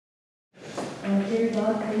Dear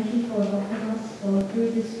God, thank you for helping us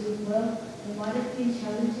through this week well. It might have been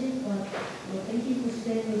challenging, but thank you for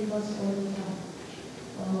staying with us all the time.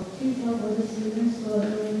 Please help other students who are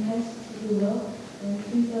doing tests to do well, and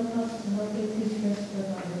please help us to not get too stressed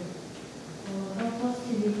about it. Help us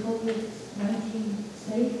to be COVID-19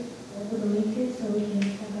 safe over the weekend so we can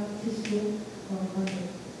come back to school on Monday.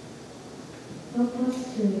 Help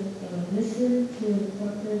us to listen to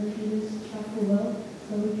Dr. Peter's chapel well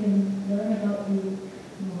so we can learn about you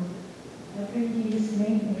more. I pray in Jesus'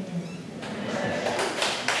 name, amen.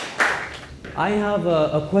 I have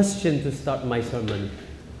a question to start my sermon.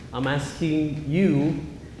 I'm asking you,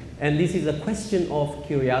 and this is a question of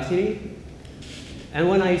curiosity. And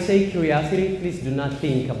when I say curiosity, please do not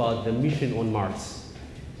think about the mission on Mars.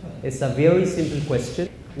 It's a very simple question.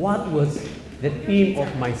 What was the theme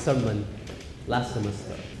of my sermon last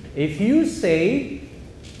semester? If you say,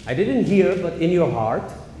 I didn't hear, but in your heart,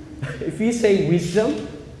 if you say wisdom,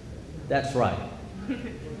 that's right.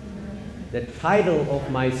 The title of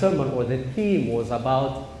my sermon, or the theme, was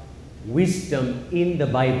about wisdom in the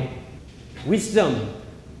Bible. Wisdom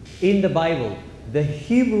in the Bible, the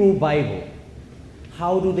Hebrew Bible.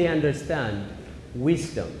 How do they understand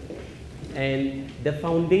wisdom? And the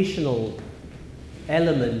foundational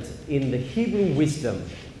element in the Hebrew wisdom,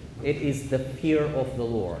 it is the fear of the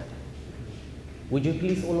Lord. Would you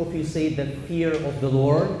please, all of you, say the fear of the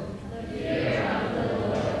Lord? The fear of the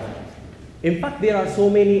Lord. In fact, there are so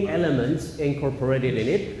many elements incorporated in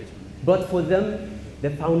it, but for them, the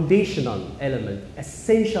foundational element,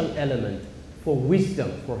 essential element for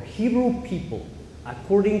wisdom, for Hebrew people,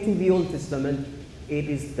 according to the Old Testament, it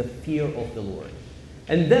is the fear of the Lord.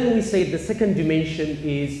 And then we say the second dimension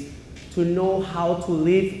is to know how to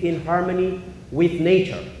live in harmony with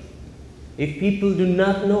nature. If people do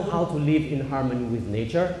not know how to live in harmony with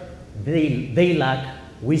nature, they lack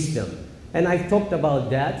wisdom. And I talked about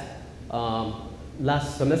that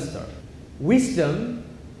last semester. Wisdom,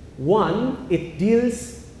 one, it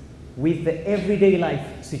deals with the everyday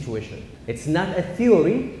life situation. It's not a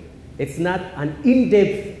theory, it's not an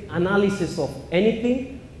in-depth analysis of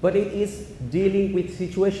anything, but it is dealing with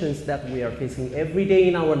situations that we are facing every day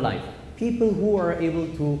in our life. People who are able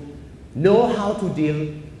to know how to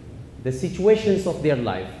deal the situations of their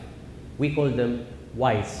life, we call them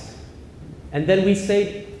wise. And then we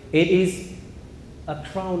say it is a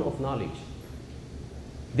crown of knowledge.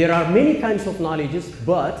 There are many kinds of knowledges,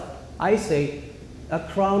 but I say a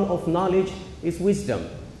crown of knowledge is wisdom.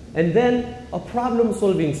 And then a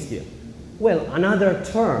problem-solving skill. Well, another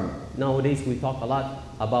term, nowadays we talk a lot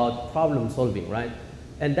about problem solving, right?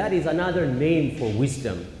 And that is another name for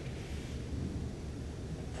wisdom.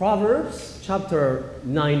 Proverbs chapter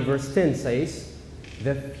 9 verse 10 says,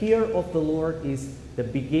 the fear of the Lord is the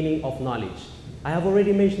beginning of knowledge. I have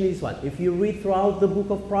already mentioned this one. If you read throughout the book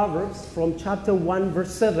of Proverbs from chapter 1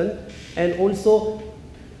 verse 7, and also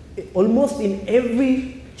almost in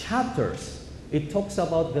every chapters, it talks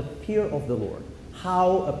about the fear of the Lord.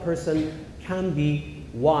 How a person can be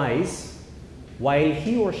wise while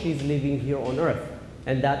he or she is living here on earth.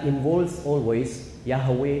 And that involves always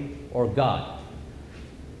Yahweh or God.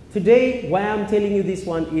 Today, why I'm telling you this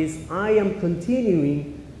one is I am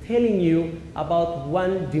continuing telling you about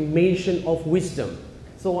one dimension of wisdom.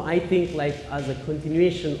 So I think like as a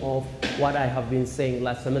continuation of what I have been saying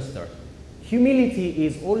last semester. Humility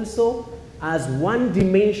is also as one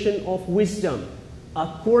dimension of wisdom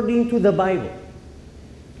according to the Bible.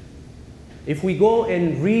 If we go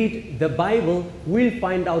and read the Bible, we'll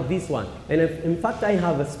find out this one. And in fact, I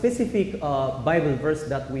have a specific Bible verse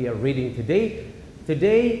that we are reading today.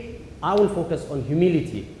 Today, I will focus on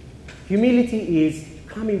humility. Humility is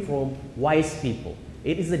coming from wise people.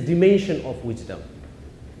 It is a dimension of wisdom.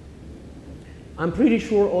 I'm pretty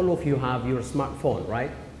sure all of you have your smartphone,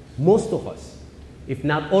 right? Most of us, if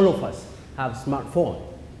not all of us, have smartphone.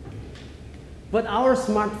 But our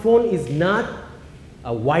smartphone is not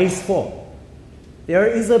a wise phone. There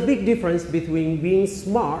is a big difference between being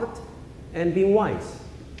smart and being wise.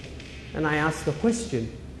 And I ask the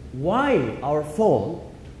question, why our phone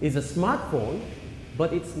is a smartphone,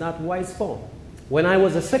 but it's not a wise phone? When I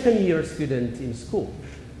was a second-year student in school,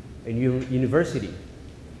 in university,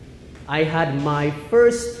 I had my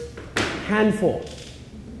first handphone.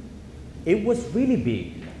 It was really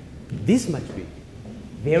big, this much big,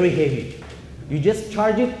 very heavy. You just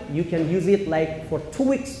charge it, you can use it like for 2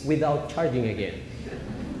 weeks without charging again.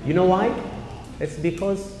 You know why? It's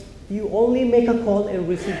because you only make a call and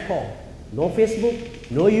receive call. No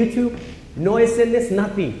Facebook, no YouTube, no SNS,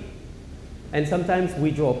 nothing. And sometimes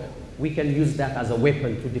we joke, we can use that as a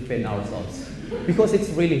weapon to defend ourselves because it's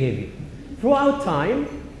really heavy. Throughout time,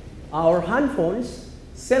 our handphones,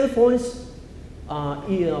 cell phones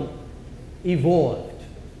evolved.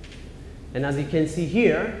 And as you can see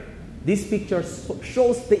here, this picture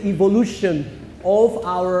shows the evolution of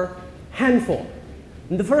our handphone.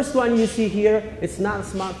 And the first one you see here, it's not a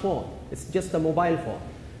smartphone. It's just a mobile phone.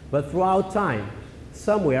 But throughout time,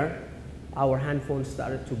 somewhere, our handphones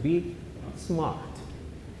started to be smart.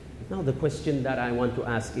 Now the question that I want to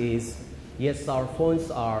ask is, yes, our phones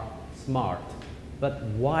are smart, but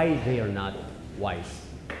why they are not wise?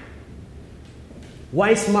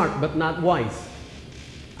 Why smart but not wise?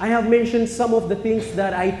 I have mentioned some of the things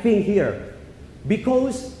that I think here,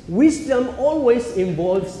 because wisdom always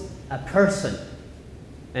involves a person.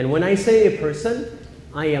 And when I say a person,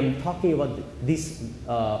 I am talking about these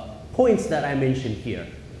points that I mentioned here.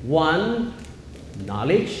 One,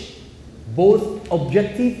 knowledge, both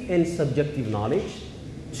objective and subjective knowledge.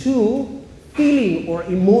 Two, feeling or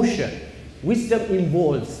emotion. Wisdom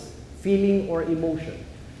involves feeling or emotion.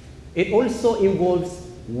 It also involves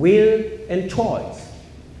will and choice.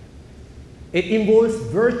 It involves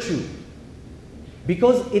virtue.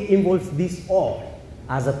 Because it involves this all,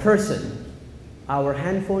 as a person, our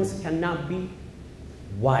handphones cannot be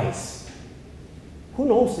wise. Who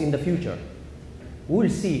knows in the future? We'll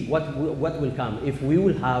see what will come if we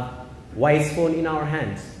will have wise phone in our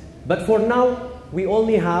hands. But for now, we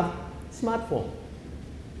only have smartphone.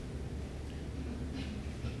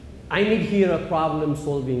 I need here a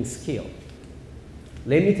problem-solving skill.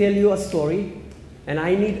 Let me tell you a story, and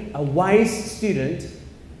I need a wise student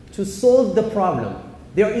to solve the problem.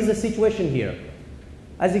 There is a situation here.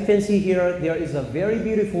 As you can see here, there is a very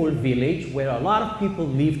beautiful village where a lot of people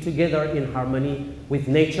live together in harmony with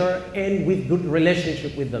nature and with good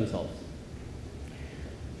relationship with themselves.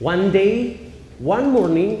 One day, one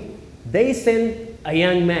morning, they sent a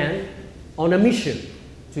young man on a mission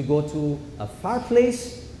to go to a far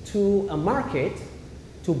place, to a market,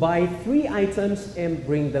 to buy 3 items and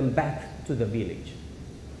bring them back to the village.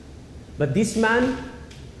 But this man,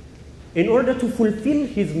 in order to fulfill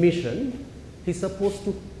his mission, he's supposed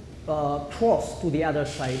to cross to the other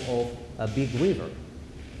side of a big river.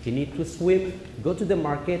 He needs to swim, go to the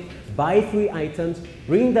market, buy 3 items,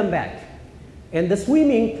 bring them back. And the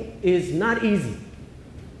swimming is not easy.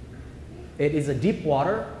 It is a deep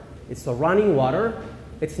water. It's a running water.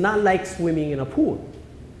 It's not like swimming in a pool.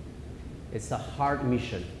 It's a hard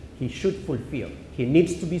mission he should fulfill. He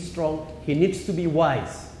needs to be strong. He needs to be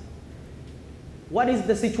wise. What is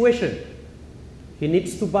the situation? He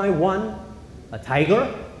needs to buy a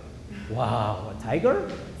tiger. Wow, a tiger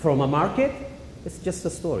from a market? It's just a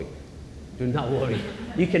story. Do not worry.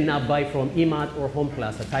 You cannot buy from IMAT or Home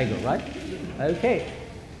Class a tiger, right? Okay.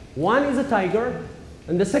 One is a tiger,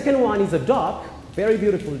 and the second one is a duck, very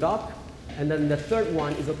beautiful duck, and then the third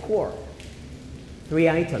one is a corn. 3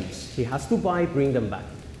 items. He has to buy, bring them back.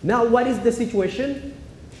 Now, what is the situation?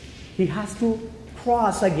 He has to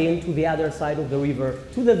cross again to the other side of the river,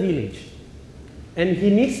 to the village. And he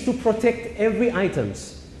needs to protect every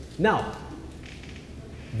items. Now,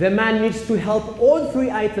 the man needs to help all 3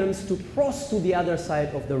 items to cross to the other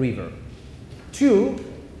side of the river. 2,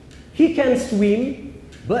 he can swim,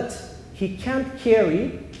 but he can't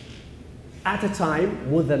carry at a time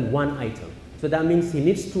more than 1 item. So that means he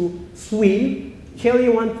needs to swim, carry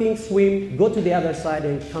one thing, swim, go to the other side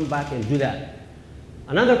and come back and do that.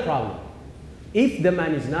 Another problem, if the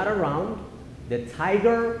man is not around, the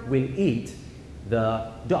tiger will eat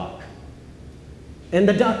the duck, and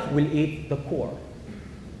the duck will eat the corn.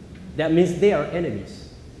 That means they are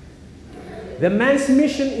enemies. The man's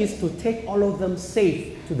mission is to take all of them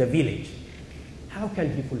safe to the village. How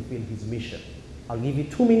can he fulfill his mission? I'll give you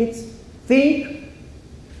 2 minutes. Think,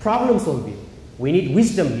 problem solving. We need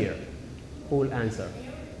wisdom here. Who will answer?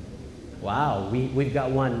 Wow, we've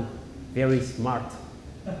got one very smart,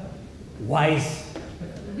 wise.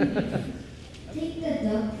 Take the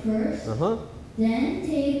duck first, then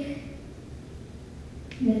take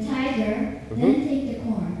the tiger, then take the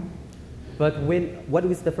corn. But what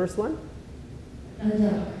is the first one? A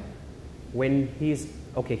duck. When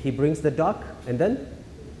he brings the duck, and then?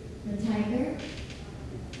 The tiger.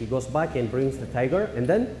 He goes back and brings the tiger, and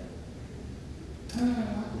then?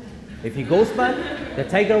 If he goes back, the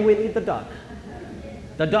tiger will eat the duck.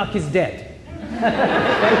 The duck is dead.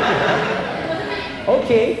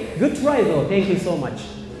 Okay, good try though. Thank you so much.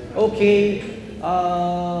 Okay,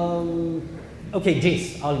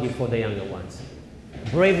 Jace, I'll give for the younger ones.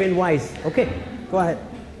 Brave and wise. Okay, go ahead.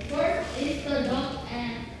 First is the duck,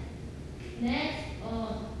 and next,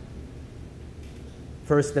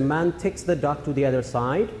 First, the man takes the duck to the other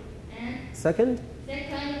side. And Second,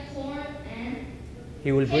 corn, and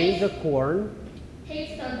he will bring the corn.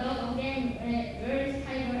 Takes the duck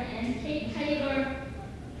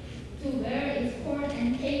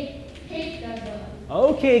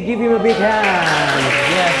Okay, give him a big hand.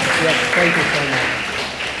 Yes, thank you so much.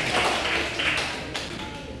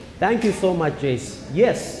 Thank you so much, Jace.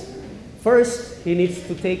 Yes, first he needs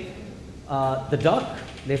to take the duck,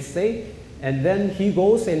 let's say, and then he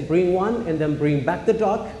goes and bring one and then bring back the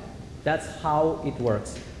duck. That's how it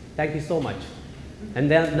works. Thank you so much. And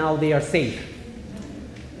then now they are safe.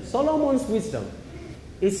 Solomon's wisdom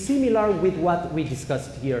is similar with what we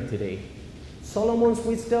discussed here today. Solomon's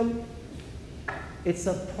wisdom, it's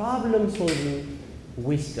a problem-solving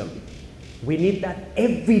wisdom. We need that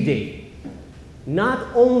every day.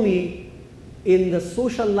 Not only in the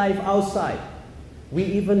social life outside, we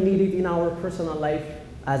even need it in our personal life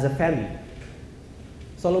as a family.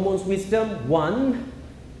 Solomon's wisdom, one,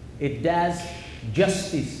 it does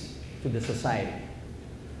justice to the society.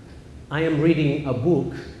 I am reading a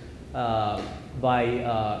book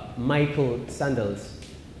by Michael Sandels,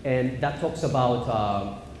 and that talks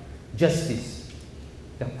about justice.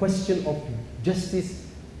 The question of justice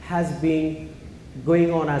has been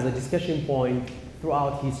going on as a discussion point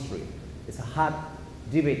throughout history. It's a hot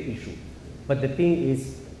debate issue. But the thing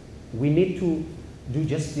is, we need to do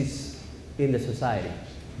justice in the society.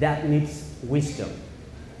 That needs wisdom.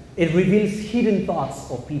 It reveals hidden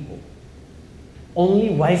thoughts of people.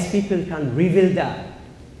 Only wise people can reveal that.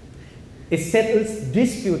 It settles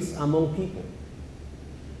disputes among people.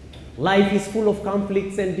 Life is full of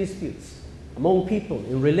conflicts and disputes among people,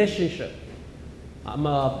 in relationship,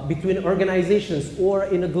 between organizations, or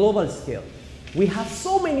in a global scale. We have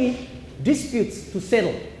so many disputes to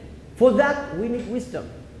settle. For that, we need wisdom.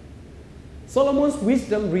 Solomon's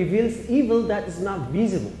wisdom reveals evil that is not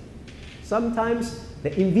visible. Sometimes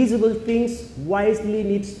the invisible things wisely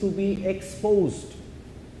needs to be exposed.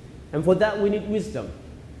 And for that, we need wisdom.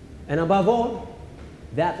 And above all,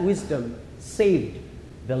 that wisdom saved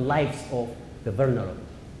the lives of the vulnerable.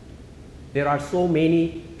 There are so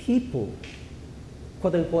many people,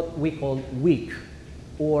 quote unquote, we call weak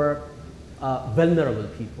or vulnerable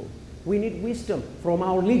people. We need wisdom from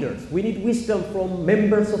our leaders. We need wisdom from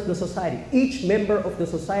members of the society. Each member of the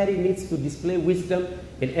society needs to display wisdom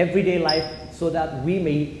in everyday life so that we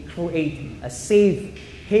may create a safe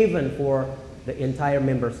haven for the entire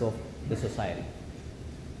members of the society.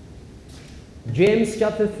 James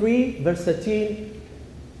chapter 3, verse 13,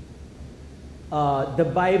 the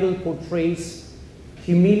Bible portrays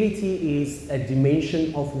humility is a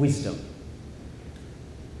dimension of wisdom.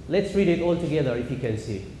 Let's read it all together if you can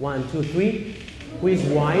see. 1, 2, 3. Who is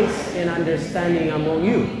wise and understanding among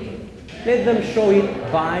you? Let them show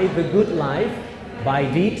it by the good life, by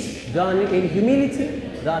deeds done in humility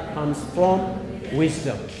that comes from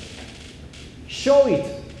wisdom. Show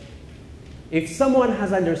it. If someone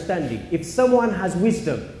has understanding, if someone has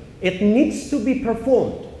wisdom, it needs to be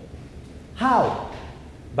performed. How?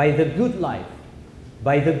 By the good life,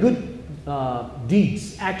 by the good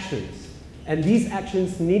deeds, actions. And these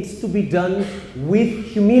actions needs to be done with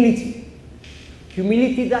humility.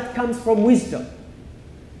 Humility that comes from wisdom.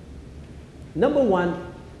 Number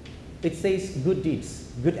one, it says good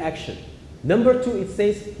deeds, good action. Number two, it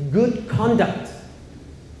says good conduct.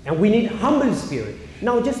 And we need humble spirit.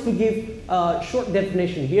 Now, just to give a short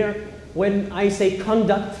definition here, when I say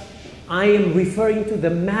conduct, I am referring to the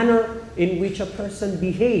manner in which a person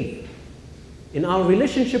behaves in our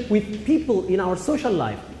relationship with people in our social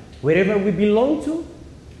life. Wherever we belong to,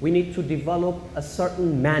 we need to develop a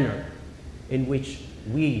certain manner in which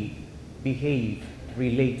we behave,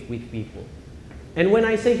 relate with people. And when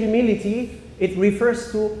I say humility, it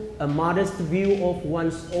refers to a modest view of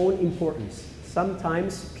one's own importance.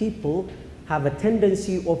 Sometimes people have a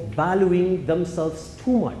tendency of valuing themselves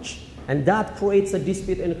too much, and that creates a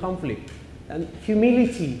dispute and conflict. And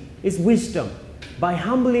humility is wisdom. By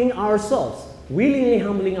humbling ourselves, willingly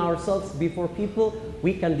humbling ourselves before people,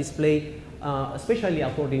 we can display, especially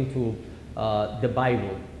according to the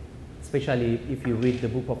Bible, especially if you read the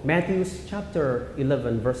book of Matthew, chapter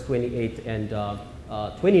 11, verse 28 and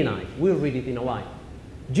 29. We'll read it in a while.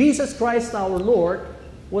 Jesus Christ our Lord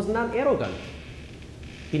was not arrogant.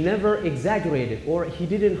 He never exaggerated, or he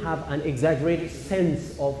didn't have an exaggerated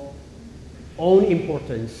sense of own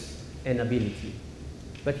importance and ability.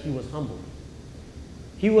 But he was humble.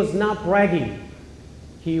 He was not bragging.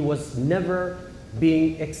 He was never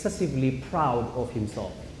being excessively proud of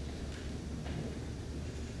himself.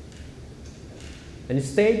 And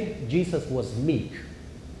instead, Jesus was meek.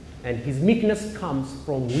 And his meekness comes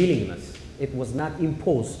from willingness. It was not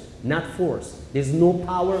imposed, not forced. There's no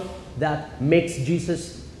power that makes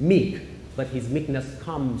Jesus meek, but his meekness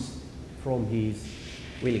comes from his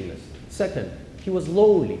willingness. Second, he was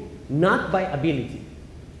lowly, not by ability.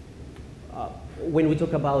 when we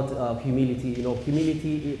talk about humility,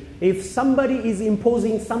 humility, if somebody is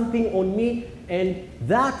imposing something on me and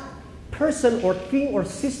that person or thing or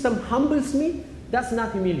system humbles me, that's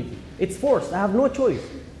not humility. It's forced. I have no choice.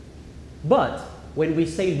 But when we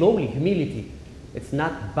say lowly, humility, it's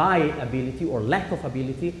not by ability or lack of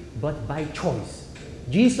ability, but by choice.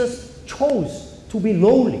 Jesus chose to be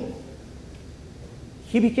lowly.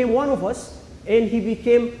 He became one of us, and he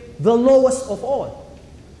became the lowest of all.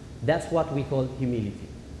 That's what we call humility.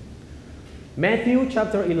 Matthew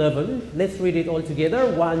chapter 11, let's read it all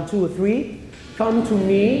together. 1, 2, 3. Come to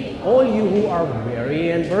me, all you who are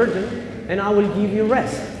weary and burdened, and I will give you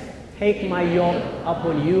rest. Take my yoke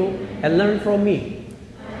upon you and learn from me.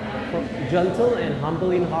 Gentle and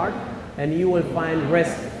humble in heart, and you will find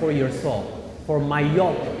rest for your soul. For my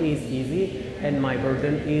yoke is easy and my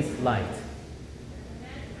burden is light.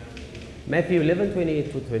 Matthew 11,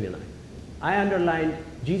 28 to 29. I underlined,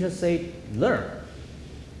 Jesus said, learn.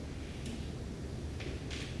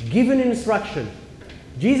 Given instruction.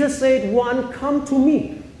 Jesus said, 1, come to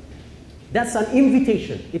me. That's an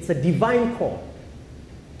invitation. It's a divine call.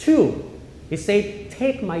 2, he said,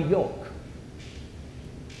 take my yoke.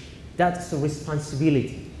 That's a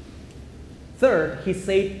responsibility. 3rd, he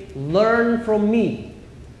said, learn from me.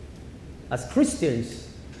 As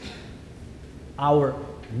Christians, our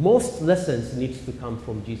most lessons needs to come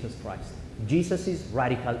from Jesus Christ. Jesus is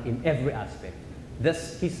radical in every aspect.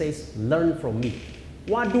 Thus, he says, learn from me.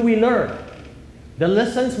 What do we learn? The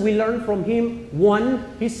lessons we learn from him,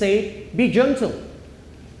 1, he said, be gentle.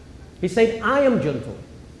 He said, I am gentle.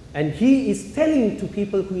 And he is telling to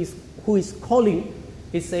people who is calling,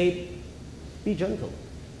 he said, be gentle.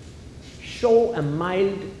 Show a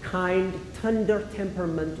mild, kind, tender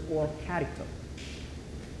temperament or character.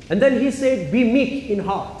 And then he said, be meek in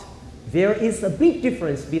heart. There is a big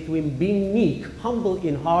difference between being meek, humble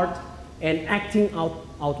in heart, and acting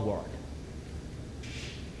outward.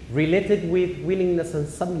 Related with willingness and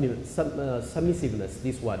submissiveness,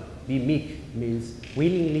 this one. Be meek means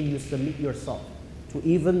willingly you submit yourself to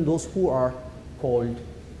even those who are called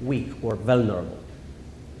weak or vulnerable.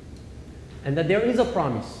 And that there is a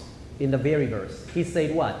promise in the very verse. He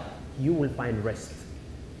said what? You will find rest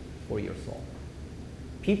for your soul.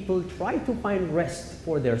 People try to find rest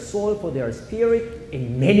for their soul, for their spirit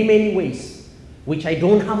in many, many ways, which I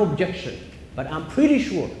don't have objection, but I'm pretty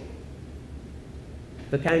sure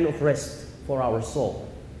the kind of rest for our soul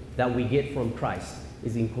that we get from Christ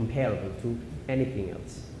is incomparable to anything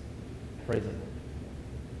else. Praise the Lord.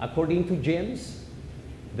 According to James,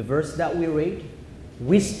 the verse that we read,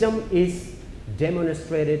 wisdom is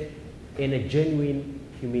demonstrated in a genuine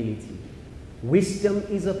humility. Wisdom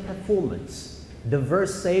is a performance. The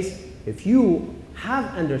verse says, if you have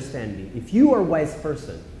understanding, if you are a wise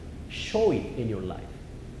person, show it in your life.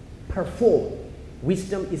 Perform.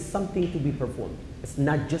 Wisdom is something to be performed. It's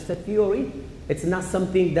not just a theory. It's not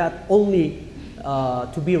something that only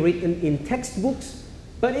to be written in textbooks,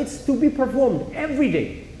 but it's to be performed every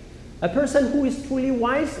day. A person who is truly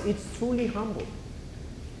wise is truly humble.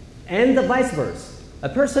 And the vice versa. A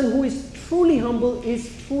person who is truly humble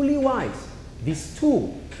is truly wise. These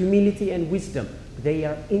two, humility and wisdom, they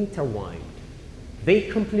are intertwined. They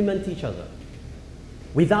complement each other.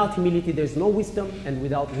 Without humility, there's no wisdom, and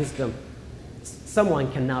without wisdom,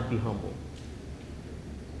 someone cannot be humble.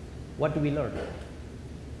 What do we learn?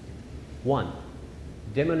 1,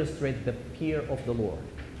 demonstrate the fear of the Lord.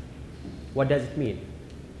 What does it mean?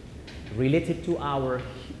 Related to our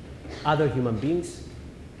other human beings,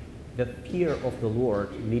 the fear of the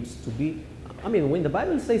Lord needs to be, when the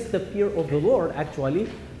Bible says the fear of the Lord, actually,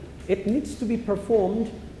 it needs to be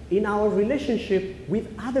performed in our relationship with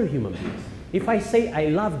other human beings. If I say I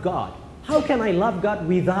love God, how can I love God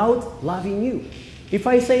without loving you? If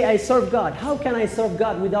I say I serve God, how can I serve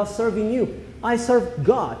God without serving you? I serve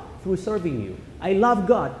God through serving you. I love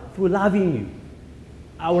God through loving you.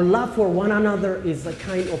 Our love for one another is a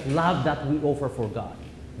kind of love that we offer for God.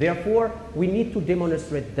 Therefore, we need to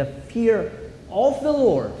demonstrate the fear of the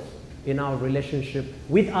Lord in our relationship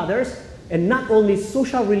with others, and not only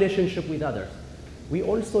social relationship with others. We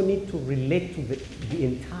also need to relate to the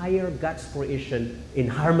entire God's creation in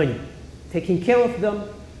harmony, taking care of them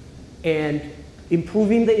and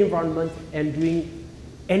improving the environment and doing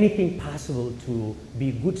anything possible to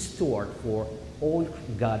be good steward for all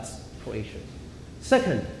God's creation.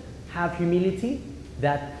 Second, have humility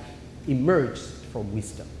that emerges from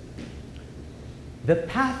wisdom. The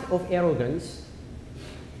path of arrogance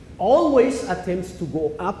always attempts to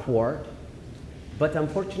go upward, but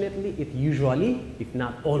unfortunately it usually, if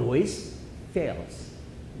not always, fails.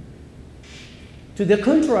 To the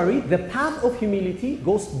contrary, the path of humility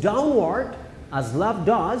goes downward, as love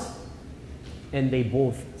does, and they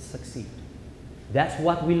both succeed. That's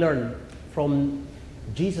what we learn from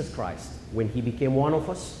Jesus Christ. When he became one of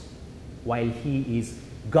us, while he is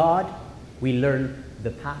God, we learn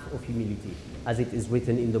the path of humility, as it is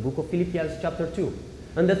written in the book of Philippians chapter 2.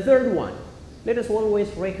 And the third one, let us always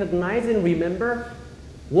recognize and remember,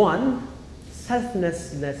 one,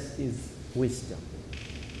 selflessness is wisdom.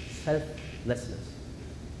 Selflessness.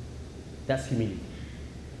 That's humility.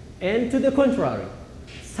 And to the contrary,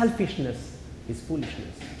 selfishness is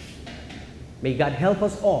foolishness. May God help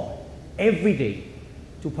us all, every day,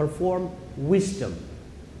 to perform wisdom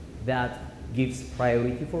that gives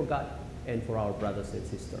priority for God and for our brothers and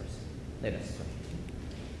sisters. Let us pray.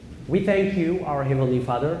 We thank you, our Heavenly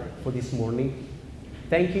Father, for this morning.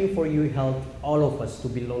 Thank you for you helped all of us to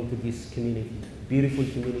belong to this community, beautiful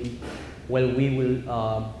community, where we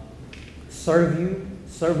will serve you,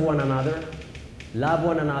 serve one another, love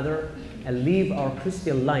one another, and live our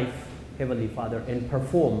Christian life, Heavenly Father, and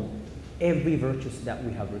perform every virtues that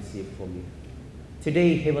we have received from you.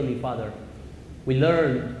 Today, Heavenly Father, we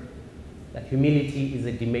learn that humility is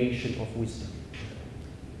a dimension of wisdom.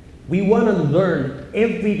 We want to learn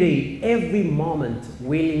every day, every moment,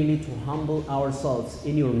 willingly to humble ourselves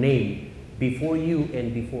in your name before you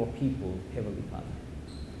and before people, Heavenly Father.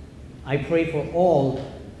 I pray for all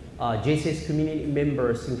JCS community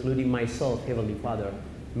members, including myself, Heavenly Father.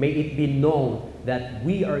 May it be known that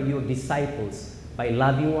we are your disciples by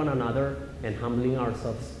loving one another and humbling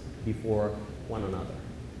ourselves before one another.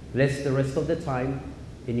 Bless the rest of the time.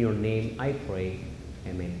 In your name I pray.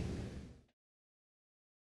 Amen.